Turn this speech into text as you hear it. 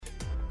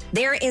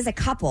There is a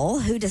couple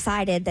who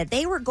decided that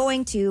they were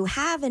going to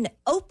have an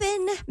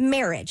open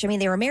marriage. I mean,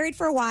 they were married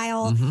for a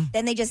while.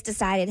 Then they just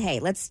decided, hey,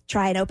 let's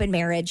try an open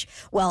marriage.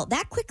 Well,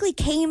 that quickly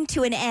came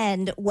to an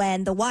end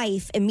when the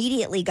wife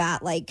immediately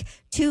got like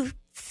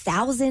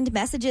 2,000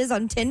 messages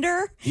on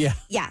Tinder. Yeah.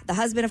 The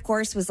husband, of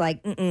course, was like,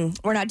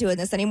 we're not doing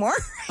this anymore.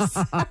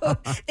 So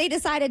they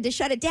decided to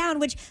shut it down,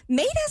 which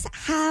made us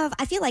have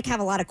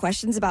a lot of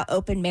questions about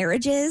open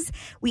marriages.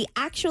 We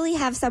actually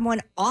have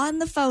someone on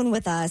the phone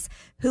with us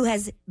who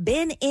has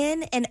been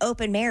in an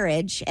open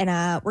marriage, and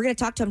we're going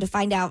to talk to him to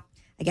find out,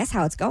 I guess,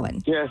 how it's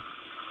going. Yes.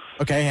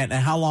 Okay, and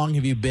how long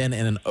have you been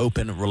in an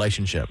open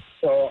relationship?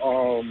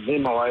 So, me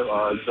and my wife,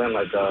 it's been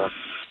like,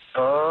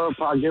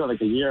 probably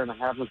like a year and a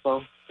half or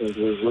so. We've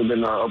been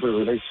in an open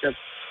relationship.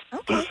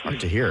 Okay. Hard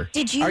to hear.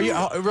 Did you? Are you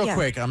real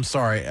quick? I'm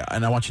sorry,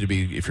 and I want you to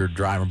be if you're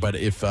driving, but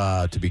if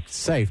to be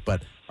safe.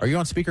 But are you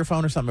on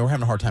speakerphone or something? We're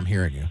having a hard time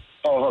hearing you.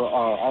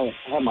 I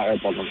have my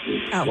AirPods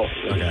on. Oh.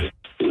 Okay.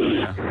 There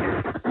you go.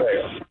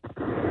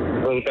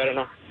 A little better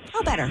now?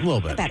 Oh, better. A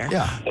little bit. Better.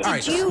 Yeah.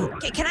 Did you?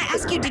 Can I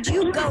ask you? Did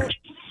you go?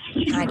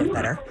 Kind of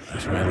better.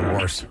 That's really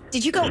worse.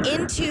 Did you go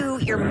into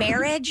your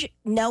marriage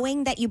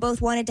knowing that you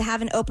both wanted to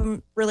have an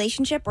open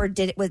relationship, or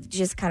did it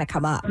just kind of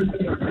come up?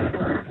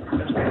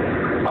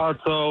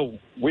 So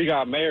we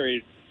got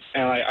married,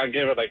 and I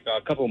gave it like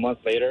a couple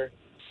months later.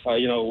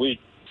 We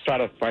tried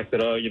to spice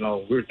it up. We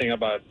were thinking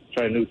about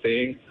trying new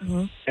things.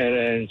 And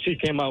then she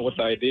came out with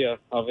the idea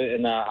of it.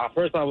 And at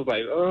first I was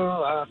like,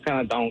 I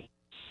kind of don't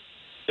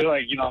feel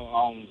like,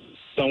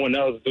 someone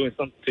else is doing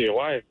something to your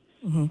wife.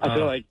 I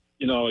feel like,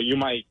 you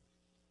might,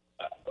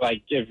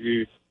 like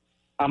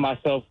I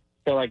myself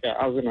feel like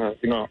I was going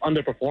to,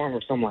 underperform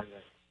or something like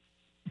that.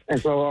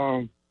 And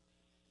so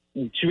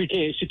she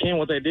came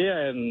with the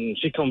idea, and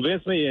she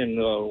convinced me, and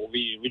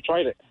we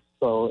tried it.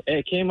 So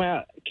it came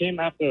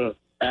after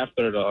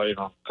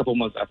the couple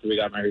months after we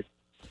got married.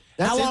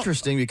 That's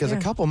interesting because a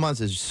couple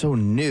months is so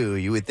new.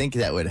 You would think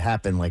that would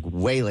happen like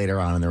way later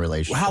on in the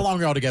relationship. How long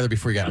were y'all together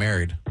before you got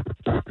married?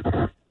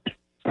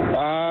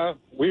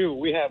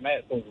 We had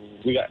met since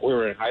we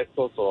were in high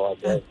school, so I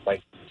guess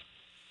like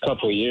a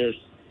couple of years.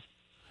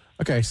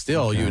 Okay,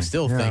 still, you would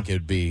still think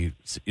it'd be,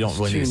 you don't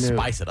really need to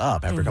spice it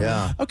up after a couple.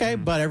 Yeah. Okay,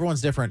 but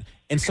everyone's different.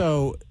 And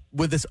so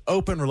with this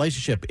open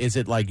relationship, is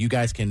it like you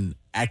guys can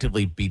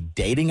actively be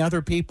dating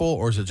other people,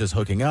 or is it just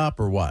hooking up,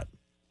 or what?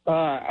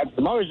 At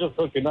the moment, just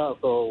hooking up.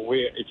 So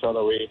we have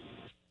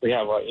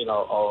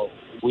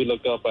we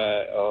look up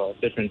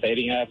at different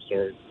dating apps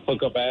or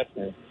hookup apps,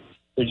 and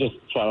we just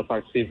try to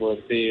talk to people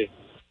and see,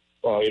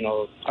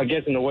 I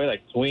guess in a way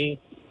like swing.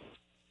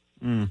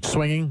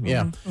 Swinging,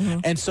 yeah.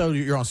 And so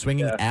you're on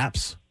swinging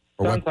apps?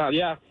 Or sometimes,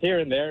 yeah, here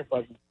and there.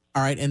 But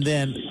all right, and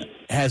then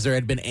has there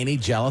been any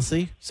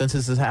jealousy since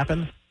this has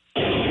happened?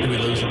 Did we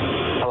lose him?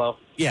 Hello?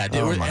 Yeah,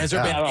 has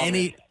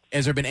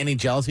there been any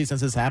jealousy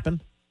since this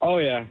happened? Oh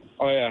yeah.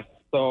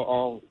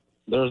 So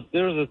there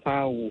was a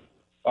time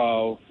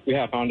we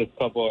had found this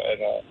couple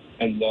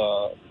in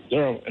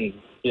Durham,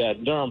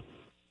 Durham,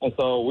 and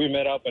so we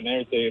met up and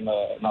everything in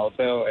a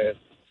hotel, and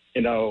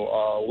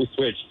we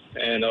switched,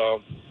 and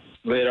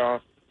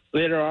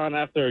later on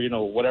after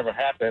whatever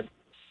happened,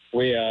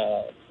 we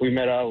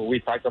met up, we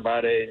talked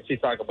about it, and she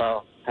talked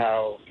about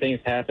how things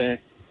happen,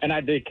 and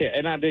I did get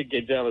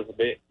jealous a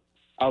bit.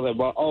 I was like,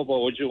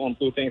 but would you want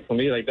to do things for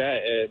me like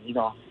that? And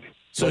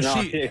So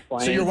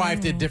your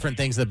wife did different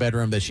things in the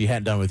bedroom that she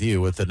hadn't done with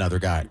you with another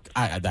guy.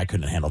 I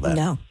couldn't handle that.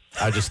 No.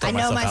 I just throw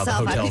myself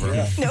out of the hotel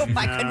room. Nope,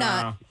 I could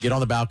not. Get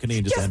on the balcony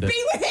and just end it. Just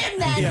be with him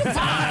then.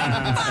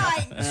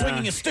 Fine.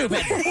 Swinging is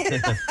stupid.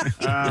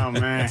 Oh,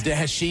 man.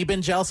 Has she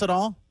been jealous at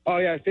all? Oh,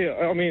 yeah.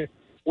 I mean,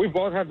 we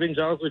both have been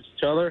jealous with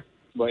each other,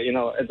 but,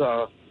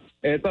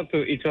 it's up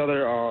to each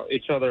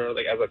other,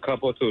 like, as a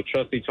couple to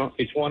trust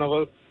each one of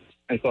us.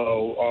 And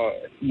so,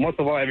 most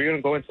of all, if you're going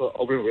to go into an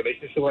open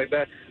relationship like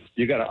that,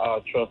 you got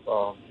to trust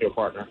your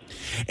partner.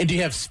 And do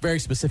you have very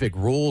specific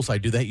rules?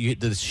 Like,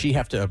 does she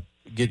have to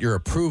get your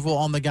approval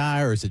on the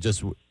guy, or is it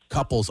just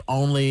couples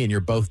only and you're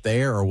both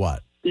there, or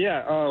what?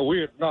 Yeah,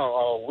 we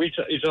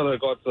each other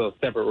go to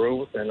separate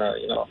rooms, and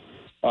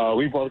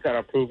we both gotta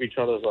approve each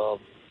other's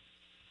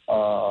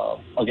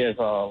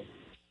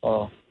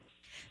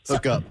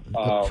hookup,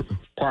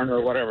 partner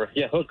or whatever.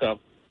 Yeah, hookup.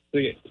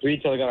 We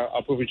each other gotta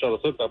approve each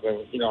other's hookup,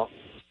 and we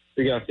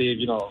gotta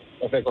see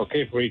if it's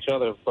okay for each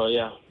other. So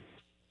yeah,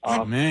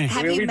 man,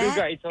 we do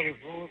got each other's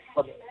rules.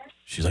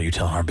 She's like, you're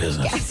telling our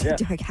business. Yes.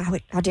 Yeah.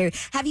 How dare you?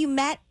 Have you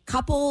met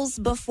couples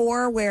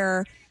before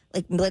where,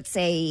 like, let's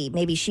say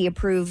maybe she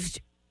approved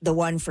the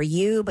one for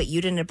you, but you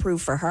didn't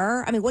approve for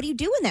her? I mean, what do you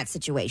do in that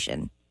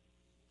situation?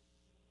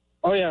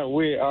 Oh, yeah.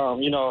 We,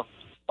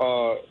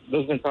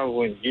 there's been times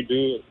when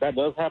that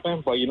does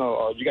happen, but, you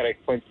got to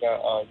explain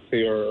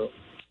to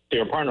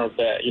your partner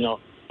that,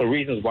 the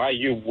reasons why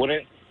you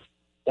wouldn't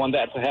want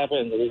that to happen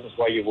and the reasons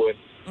why you would.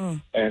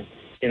 And,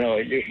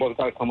 you both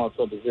got to come up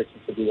to a position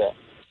to do that.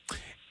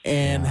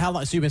 And how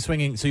long? So you've been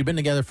swinging. So you've been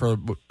together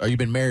you've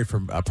been married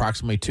for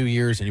approximately 2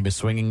 years, and you've been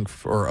swinging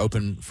or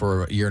open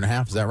for a year and a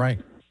half. Is that right?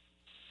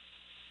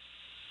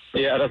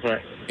 Yeah, that's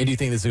right. And do you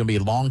think this is going to be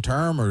long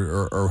term,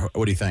 or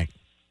what do you think?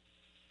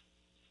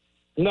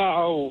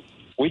 No,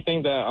 we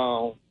think that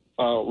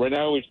right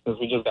now, since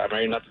we just got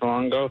married not too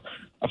long ago,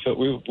 I feel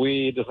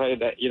we decided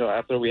that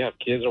after we have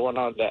kids or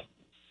whatnot, that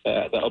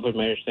the open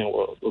marriage thing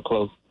will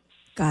close.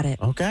 Got it.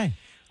 Okay.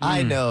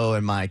 I know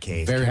in my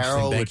case, Very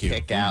Carol interesting. would Thank you.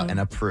 pick out and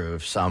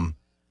approve some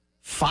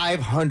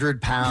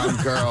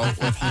 500-pound girl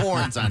with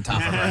horns on top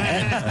of her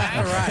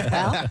head.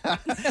 Well,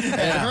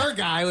 And her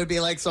guy would be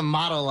like some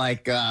model,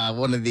 like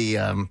one of the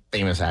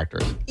famous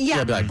actors. yeah.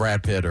 It'd be like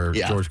Brad Pitt or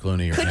Yeah. George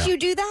Clooney. Or, Could yeah. you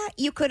do that?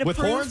 You could With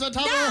approve. horns on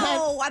top of her head?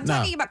 No, I'm No.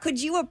 talking about could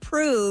you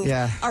approve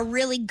a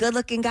really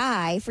good-looking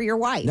guy for your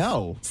wife?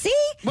 No. See?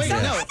 Wait,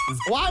 So- no.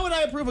 Why would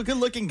I approve a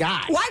good-looking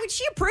guy? Why would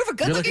she approve a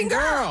good-looking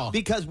girl?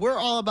 Because we're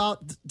all about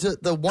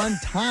the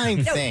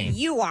one-time No, thing.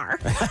 you are.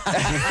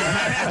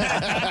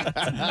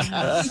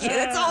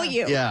 That's all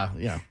you. Yeah.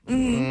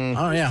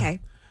 Oh, yeah. Okay.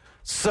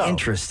 So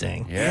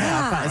Interesting.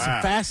 Yeah, it's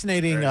a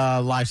fascinating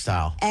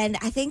lifestyle. And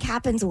I think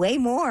happens way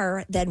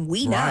more than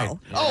we know.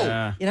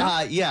 Right.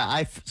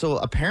 Oh, so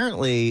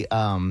apparently,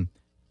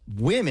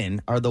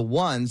 women are the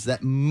ones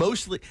that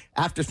mostly,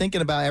 after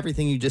thinking about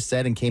everything you just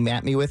said and came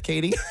at me with,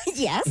 Katie,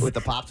 Yes. with the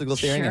popsicle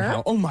theory and Sure.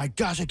 how, oh my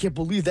gosh, I can't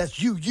believe that's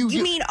you. You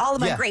mean all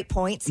of my Yeah. great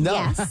points? No.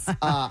 Yes.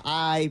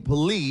 I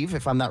believe,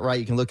 if I'm not right,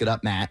 you can look it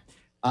up, Matt,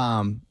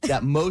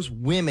 that most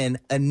women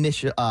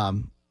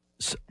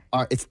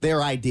it's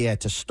their idea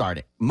to start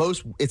it.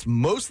 It's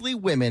mostly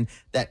women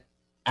that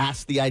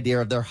ask the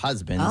idea of their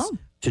husbands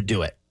to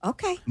do it.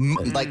 Okay.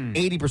 Like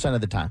 80%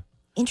 of the time.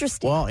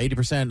 Interesting. Well,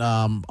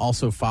 80%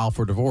 also file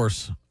for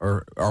divorce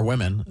or are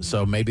women,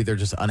 so maybe they're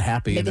just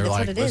unhappy Maybe and they're that's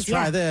like, what it let's is,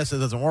 try yeah. this. It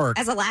doesn't work.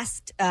 As a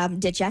last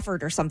ditch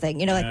effort or something,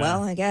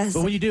 well, I guess.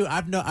 But when you do,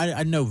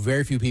 I know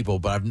very few people,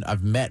 but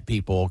I've met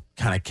people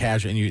kind of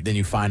casual, and then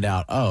you find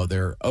out, oh,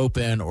 they're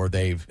open or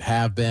they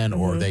have been,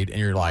 or and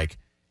you're like,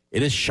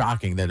 it is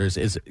shocking that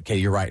okay,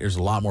 you're right. There's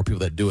a lot more people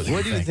that do it. than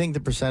What do you think the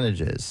percentage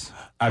is?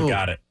 I've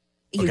got it.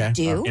 You Okay.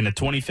 do? In a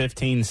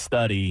 2015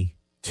 study,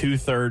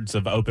 2/3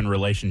 of open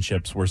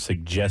relationships were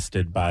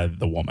suggested by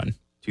the woman.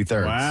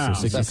 2/3. Wow.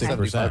 So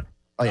 66%.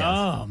 Oh,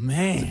 yeah. Oh,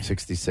 man.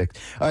 66.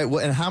 All right.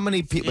 Well, and how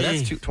many people?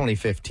 That's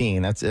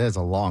 2015. That's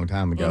a long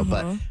time ago.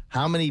 But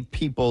how many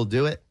people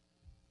do it?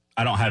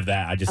 I don't have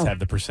that. I just have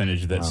the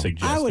percentage that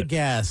suggested. I would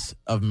guess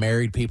of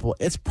married people,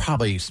 it's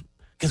probably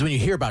because when you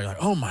hear about it, you're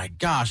like, oh my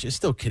gosh, it's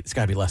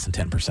got to be less than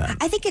 10%.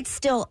 I think it's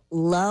still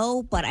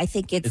low, but I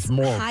think it's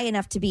more high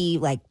enough to be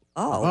like,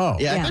 Oh.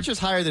 Yeah, I bet you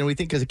it's higher than we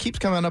think because it keeps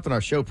coming up in our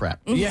show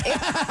prep. Yeah.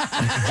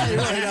 It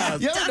really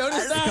does. You ever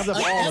notice that? comes up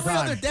Like, all the every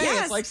time. other day,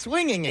 Yes. it's like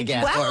swinging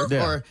again.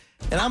 Well-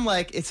 And I'm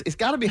like, it's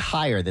got to be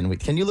higher than we.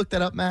 Can you look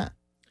that up, Matt?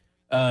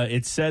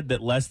 It said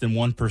that less than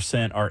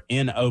 1% are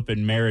in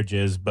open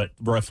marriages, but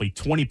roughly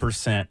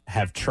 20%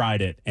 have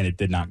tried it and it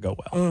did not go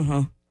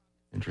well.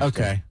 Interesting.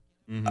 Okay.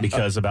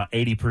 Because about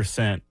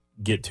 80%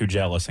 get too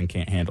jealous and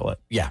can't handle it.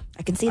 Yeah.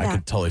 I can see I that.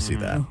 could totally see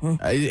that.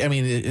 I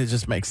mean, it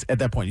just makes, at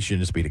that point, you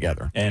shouldn't just be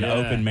together. And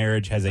open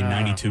marriage has a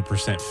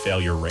 92%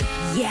 failure rate.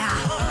 Yeah.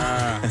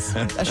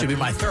 That should be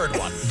my third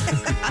one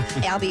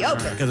I'll be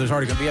open. because there's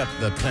already going to be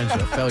the potential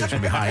of failure is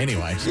going to be high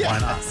anyway. So why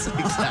not?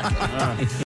 Exactly.